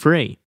going to be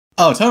free.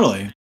 Oh,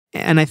 totally.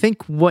 And I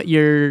think what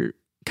you're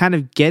kind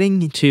of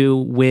getting to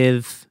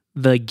with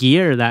the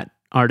gear that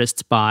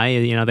artists buy,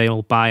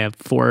 they'll buy a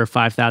 $4,000 or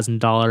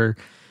 $5,000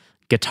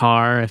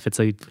 guitar if it's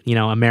a,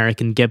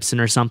 American Gibson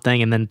or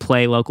something, and then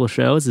play local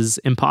shows, is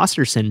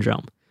imposter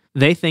syndrome.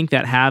 They think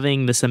that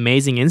having this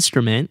amazing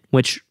instrument,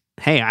 which,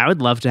 hey, I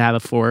would love to have a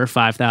 $4,000 or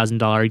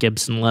 $5,000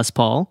 Gibson Les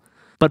Paul,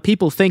 but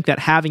people think that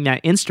having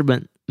that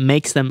instrument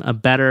makes them a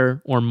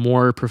better or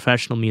more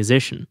professional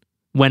musician.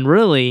 When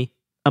really,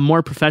 a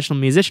more professional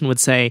musician would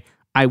say,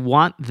 I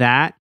want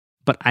that,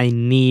 but I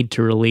need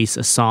to release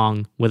a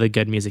song with a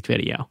good music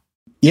video.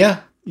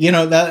 Yeah,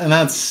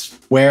 that's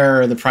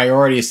where the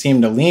priorities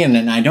seem to lean.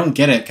 And I don't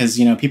get it because,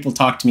 people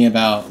talk to me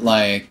about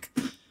like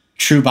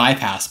true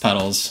bypass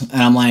pedals.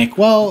 And I'm like,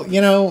 well,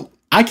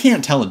 I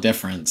can't tell a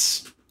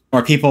difference.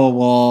 Or people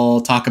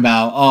will talk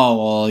about, oh,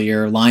 well,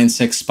 your Line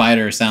 6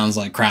 Spider sounds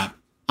like crap.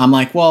 I'm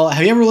like, well,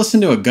 have you ever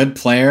listened to a good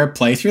player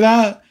play through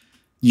that?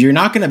 You're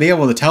not going to be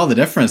able to tell the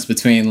difference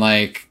between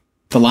like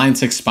the Line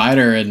 6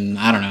 Spider and,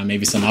 I don't know,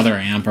 maybe some other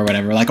amp or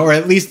whatever, or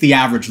at least the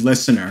average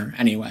listener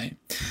anyway.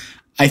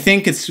 I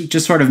think it's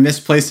just sort of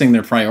misplacing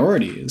their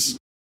priorities.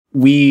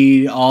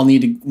 We all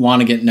need to want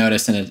to get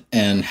noticed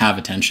and have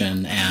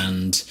attention,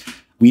 and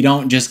we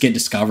don't just get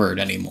discovered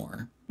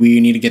anymore.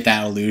 We need to get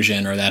that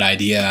illusion or that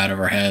idea out of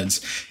our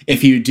heads.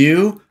 If you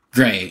do,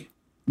 great.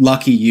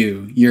 Lucky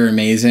you. You're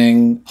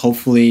amazing.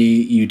 Hopefully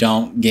you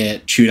don't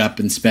get chewed up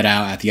and spit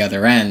out at the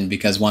other end,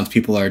 because once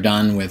people are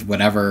done with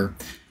whatever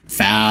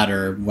fad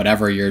or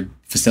whatever you're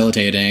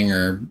facilitating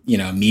or,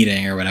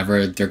 meeting or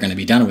whatever, they're going to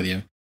be done with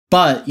you.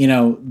 But,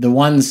 the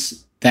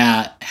ones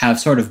that have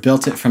sort of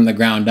built it from the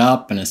ground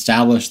up and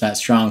established that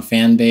strong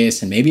fan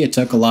base, and maybe it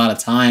took a lot of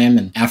time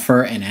and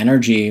effort and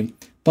energy,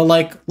 but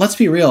let's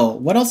be real,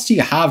 what else do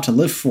you have to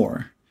live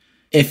for?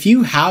 If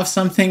you have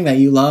something that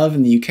you love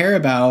and that you care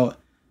about,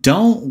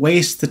 don't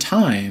waste the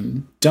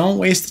time. Don't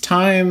waste the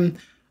time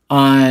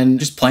on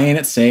just playing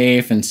it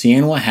safe and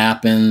seeing what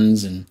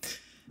happens and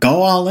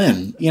go all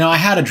in. I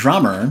had a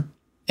drummer,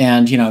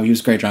 and, he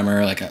was a great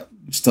drummer,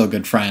 still a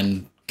good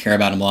friend, care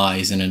about him a lot.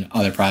 He's in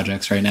other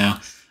projects right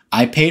now.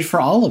 I paid for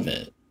all of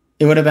it.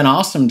 It would have been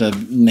awesome to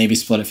maybe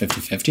split it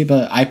 50-50,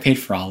 but I paid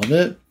for all of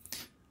it.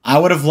 I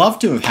would have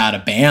loved to have had a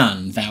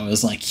band that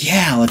was like,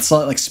 yeah, let's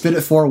split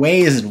it 4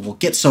 ways and we'll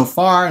get so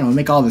far and we'll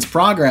make all this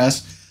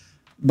progress.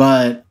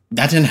 But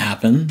that didn't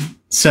happen.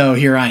 So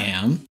here I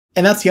am.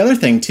 And that's the other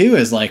thing too,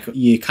 is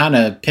you kind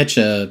of pitch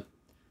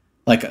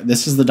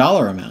this is the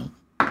dollar amount.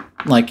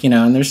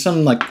 And there's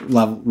some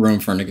room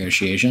for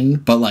negotiation,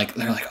 but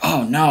they're like,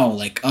 oh no,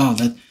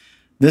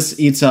 this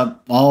eats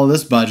up all of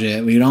this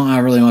budget. We don't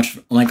have really much.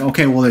 I'm like,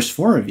 okay, well, there's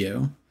 4 of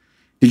you.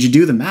 Did you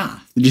do the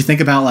math? Did you think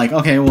about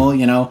okay,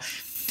 well,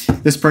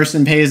 this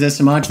person pays this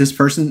much, this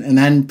person, and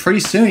then pretty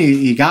soon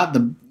you got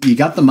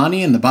the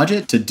money and the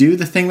budget to do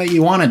the thing that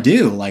you want to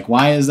do.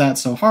 Why is that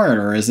so hard?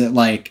 Or is it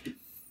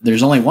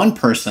there's only one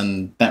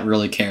person that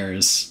really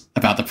cares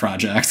about the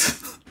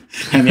project?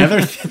 And the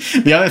other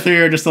 3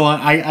 are just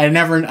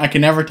I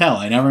can never tell.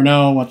 I never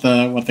know what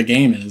the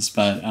game is.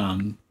 But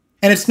and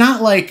it's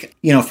not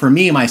for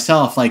me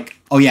myself,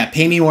 oh yeah,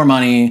 pay me more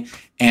money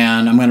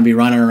and I'm going to be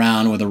running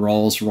around with a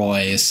Rolls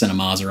Royce and a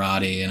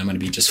Maserati and I'm going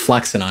to be just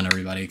flexing on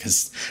everybody,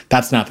 because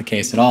that's not the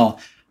case at all.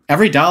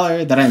 Every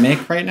dollar that I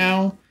make right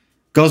now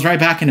goes right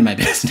back into my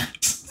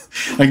business.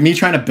 Me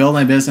trying to build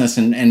my business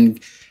and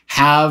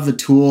have the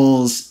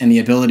tools and the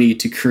ability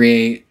to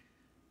create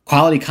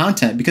quality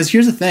content. Because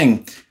here's the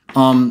thing.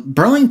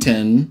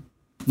 Burlington,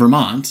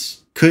 Vermont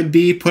could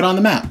be put on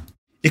the map.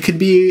 It could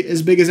be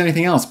as big as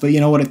anything else. But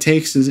what it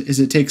takes is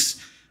it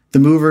takes the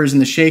movers and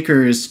the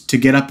shakers to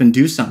get up and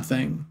do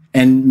something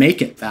and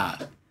make it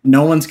that.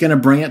 No one's going to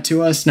bring it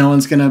to us. No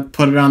one's going to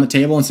put it on the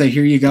table and say,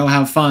 here you go,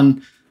 have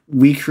fun.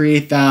 We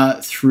create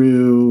that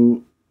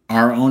through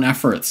our own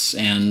efforts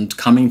and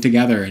coming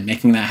together and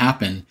making that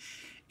happen.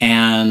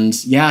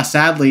 And yeah,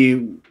 sadly,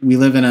 we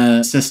live in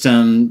a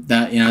system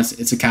that,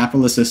 it's a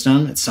capitalist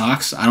system. It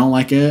sucks. I don't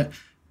like it.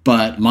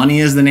 But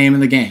money is the name of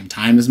the game.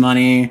 Time is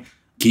money.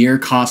 Gear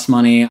costs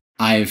money.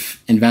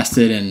 I've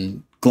invested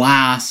in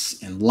glass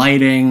and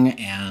lighting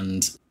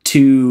and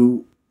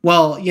to,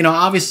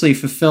 obviously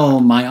fulfill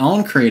my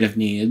own creative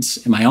needs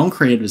and my own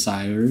creative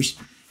desires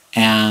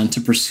and to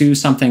pursue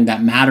something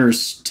that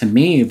matters to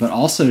me, but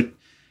also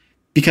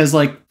because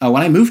when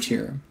I moved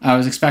here, I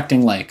was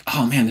expecting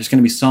oh man, there's going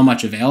to be so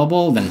much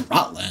available than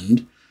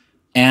Rutland.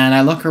 And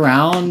I look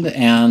around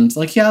and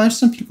yeah, there's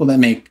some people that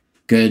make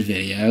good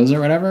videos or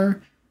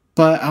whatever.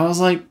 But I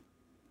was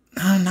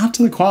not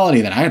to the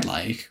quality that I'd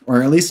like,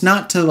 or at least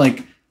not to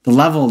the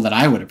level that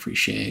I would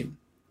appreciate.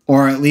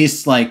 Or at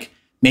least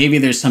maybe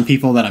there's some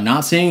people that I'm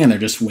not seeing and they're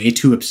just way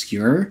too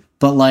obscure.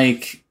 But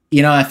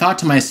I thought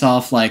to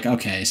myself,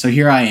 okay, so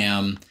here I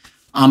am.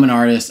 I'm an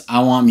artist.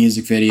 I want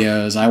music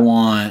videos. I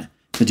want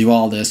to do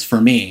all this for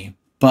me.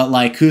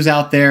 But who's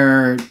out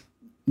there?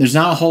 There's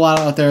not a whole lot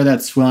out there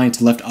that's willing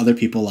to lift other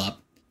people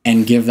up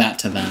and give that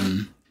to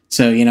them.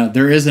 So,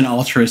 there is an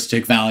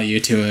altruistic value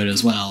to it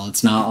as well.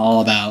 It's not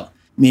all about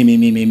me,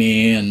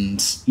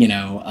 and,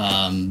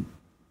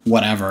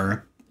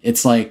 whatever.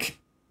 It's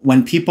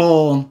when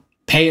people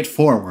pay it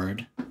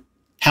forward,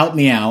 help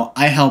me out,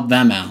 I help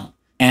them out.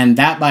 And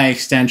that by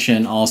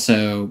extension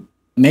also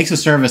makes a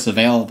service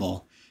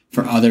available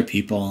for other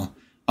people,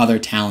 other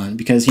talent.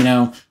 Because,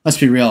 let's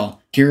be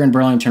real, here in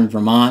Burlington,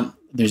 Vermont,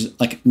 there's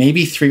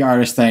maybe 3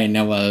 artists that I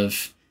know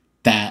of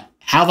that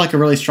have a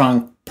really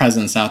strong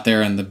presence out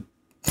there in the,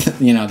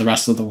 the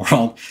rest of the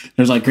world.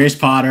 There's Grace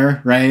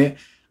Potter, right?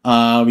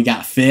 We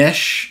got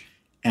Fish.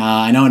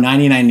 I know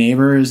 99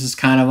 Neighbors is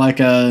kind of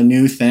a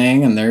new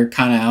thing and they're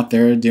kind of out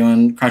there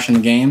crushing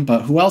the game,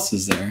 but who else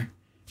is there?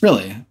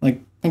 Really?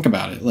 Think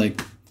about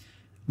it.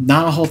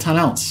 Not a whole ton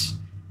else.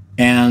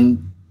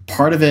 And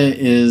part of it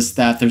is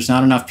that there's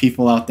not enough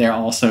people out there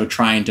also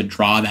trying to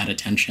draw that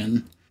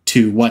attention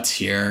to what's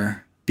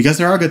here, because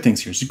there are good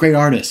things here. There's great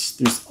artists.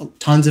 There's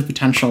tons of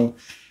potential.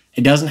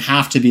 It doesn't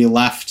have to be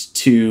left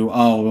to,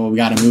 we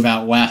got to move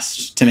out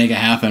west to make it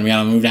happen. We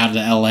got to move out to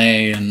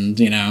LA and,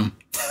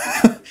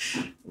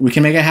 we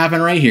can make it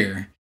happen right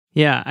here.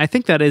 Yeah, I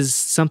think that is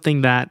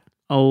something that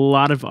a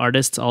lot of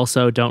artists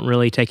also don't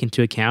really take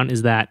into account,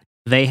 is that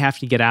they have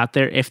to get out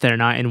there if they're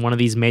not in one of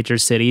these major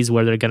cities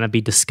where they're going to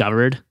be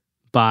discovered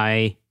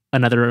by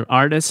another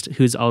artist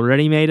who's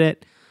already made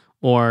it,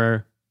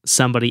 or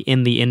somebody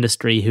in the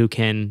industry who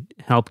can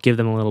help give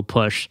them a little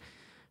push.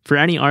 For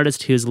any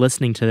artist who's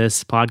listening to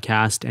this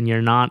podcast and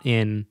you're not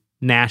in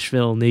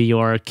Nashville, New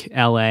York,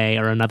 LA,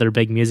 or another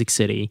big music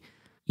city,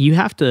 you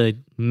have to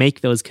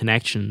make those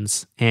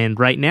connections. And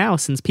right now,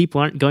 since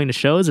people aren't going to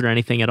shows or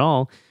anything at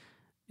all,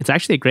 it's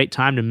actually a great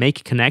time to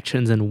make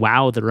connections and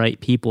wow the right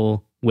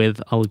people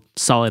with a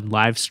solid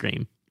live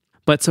stream.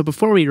 But so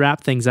before we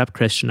wrap things up,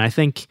 Christian, I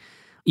think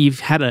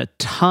you've had a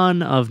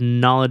ton of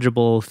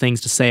knowledgeable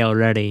things to say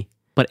already.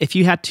 But if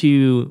you had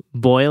to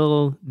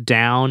boil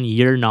down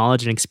your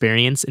knowledge and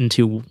experience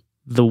into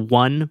the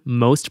one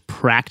most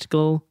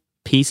practical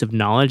piece of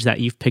knowledge that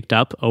you've picked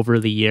up over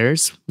the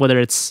years, whether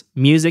it's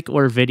music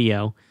or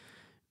video,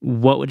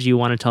 what would you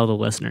want to tell the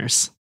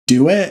listeners?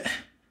 Do it.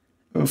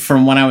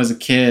 From when I was a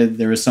kid,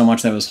 there was so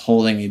much that was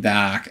holding me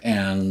back,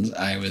 and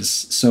I was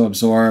so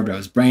absorbed. I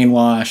was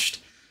brainwashed.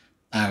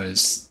 I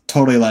was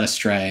totally led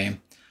astray.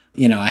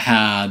 I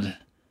had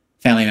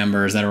family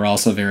members that were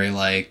also very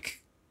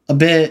a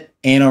bit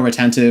anal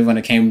retentive when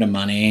it came to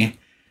money.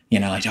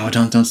 Oh,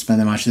 don't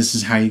spend that much. This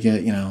is how you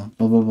get, blah,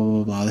 blah, blah,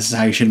 blah, blah. This is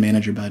how you should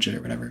manage your budget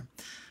or whatever.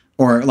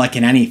 Or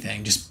in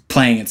anything, just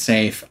playing it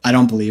safe. I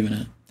don't believe in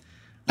it.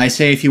 I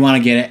say if you want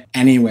to get it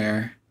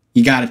anywhere,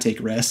 you got to take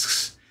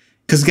risks.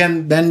 Because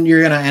again, then you're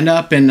going to end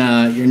up in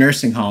your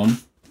nursing home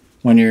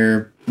when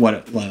you're,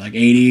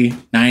 80,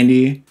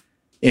 90,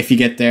 if you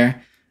get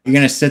there. You're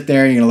going to sit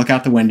there, you're going to look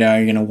out the window,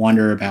 you're going to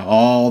wonder about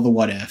all the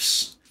what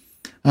ifs.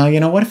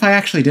 What if I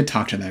actually did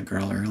talk to that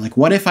girl? Or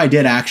what if I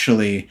did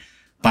actually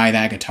buy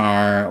that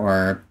guitar,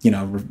 or,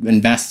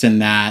 invest in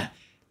that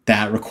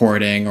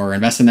recording, or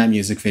invest in that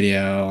music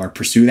video, or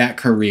pursue that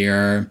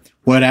career,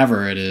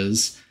 whatever it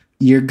is,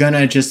 you're going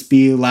to just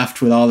be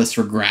left with all this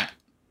regret.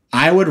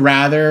 I would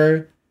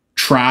rather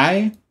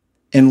try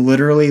and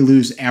literally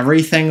lose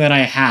everything that I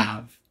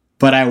have,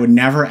 but I would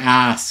never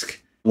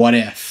ask, what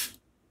if?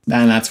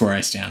 And that's where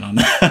I stand on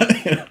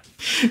that.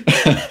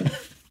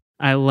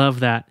 I love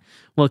that.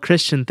 Well,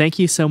 Christian, thank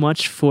you so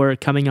much for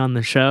coming on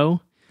the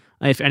show.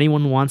 If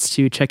anyone wants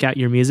to check out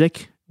your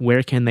music,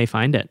 where can they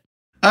find it?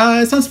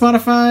 It's on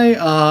Spotify,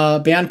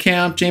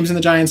 Bandcamp, James and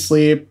the Giant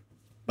Sleep,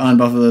 on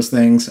both of those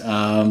things.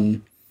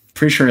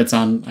 Pretty sure it's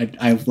on.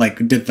 I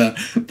did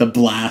the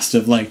blast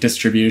of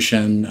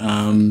distribution.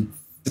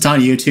 It's on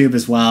YouTube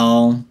as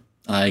well.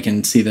 You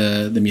can see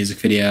the music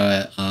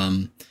video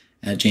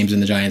at James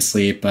and the Giant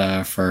Sleep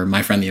for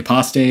My Friend the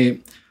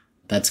Apostate.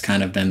 That's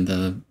kind of been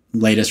the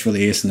latest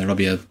release, and there'll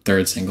be a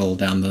third single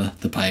down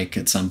the pike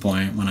at some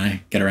point when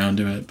I get around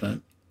to it, but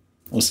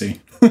we'll see.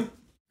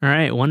 All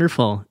right,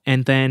 wonderful.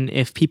 And then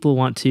if people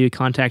want to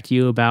contact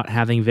you about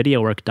having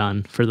video work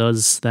done, for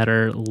those that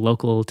are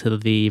local to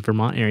the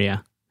Vermont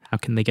area, how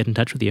can they get in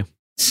touch with you?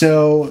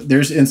 So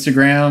there's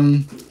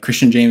Instagram,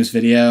 Christian James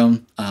Video.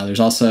 There's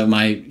also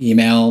my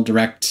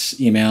direct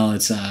email.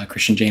 It's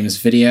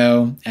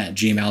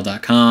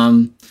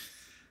christianjamesvideo@gmail.com.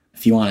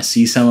 If you want to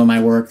see some of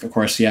my work, of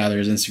course,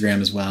 there's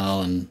Instagram as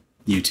well, and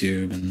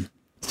YouTube and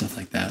stuff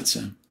like that.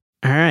 So.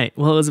 All right.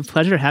 Well, it was a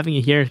pleasure having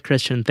you here,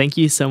 Christian. Thank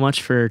you so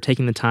much for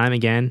taking the time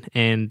again.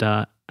 And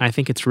I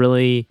think it's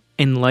really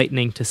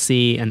enlightening to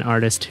see an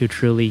artist who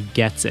truly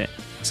gets it.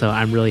 So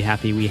I'm really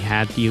happy we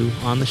had you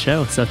on the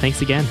show. So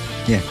thanks again.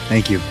 Yeah,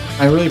 thank you.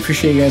 I really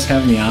appreciate you guys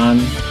having me on.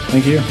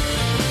 Thank you.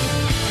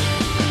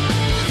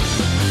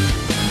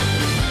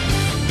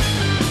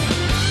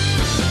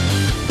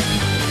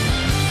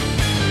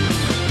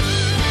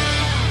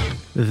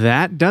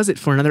 That does it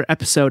for another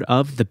episode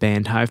of the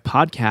Bandhive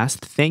Podcast.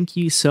 Thank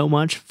you so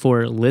much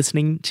for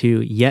listening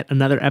to yet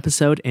another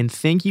episode, and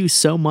thank you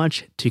so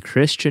much to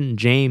Christian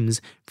James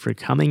for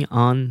coming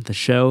on the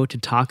show to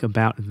talk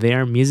about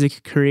their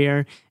music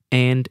career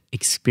and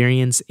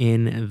experience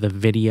in the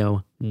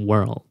video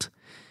world.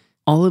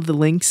 All of the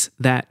links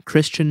that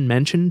Christian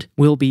mentioned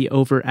will be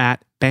over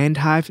at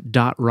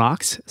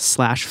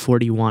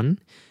bandhive.rocks/41.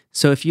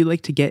 So if you'd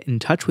like to get in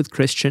touch with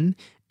Christian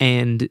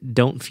and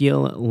don't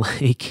feel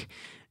like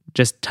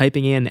just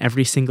typing in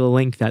every single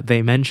link that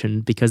they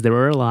mentioned, because there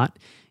were a lot,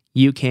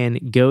 you can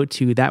go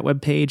to that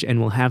webpage and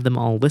we'll have them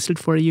all listed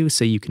for you,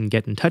 so you can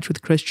get in touch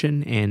with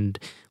Christian and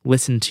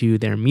listen to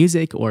their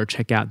music or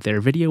check out their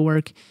video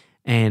work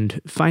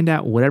and find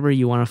out whatever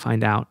you want to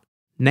find out.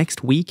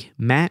 Next week,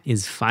 Matt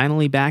is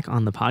finally back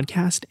on the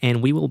podcast,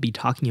 and we will be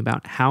talking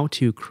about how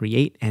to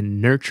create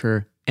and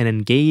nurture an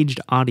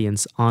engaged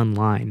audience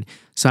online.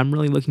 So I'm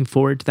really looking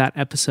forward to that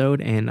episode,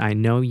 and I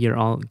know you're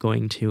all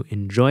going to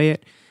enjoy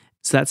it.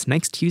 So that's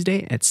next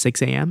Tuesday at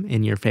 6 a.m.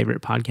 in your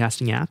favorite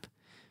podcasting app.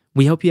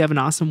 We hope you have an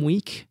awesome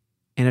week.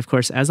 And of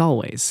course, as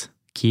always,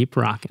 keep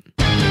rocking.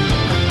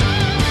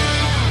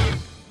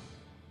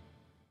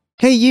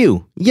 Hey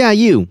you,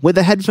 you, with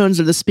the headphones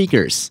or the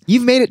speakers.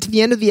 You've made it to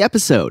the end of the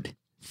episode.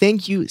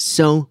 Thank you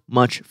so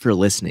much for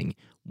listening.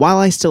 While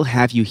I still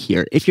have you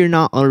here, if you're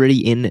not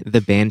already in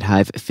the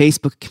Bandhive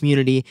Facebook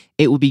community,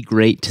 it would be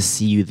great to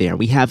see you there.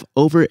 We have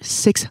over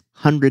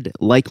 600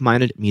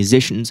 like-minded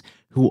musicians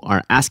who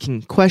are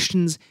asking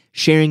questions,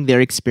 sharing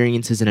their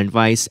experiences and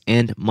advice,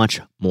 and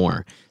much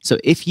more. So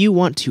if you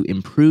want to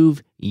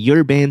improve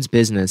your band's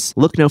business,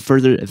 look no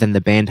further than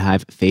the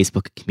Bandhive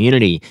Facebook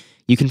community.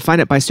 You can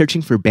find it by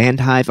searching for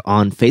Bandhive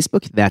on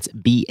Facebook, that's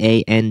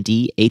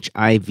BANDHIVE,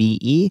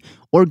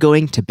 or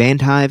going to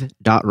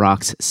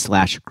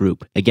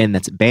bandhive.rocks/group. Again,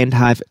 that's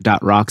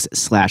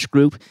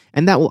bandhive.rocks/group,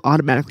 and that will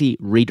automatically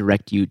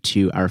redirect you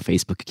to our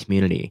Facebook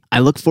community. I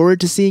look forward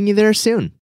to seeing you there soon.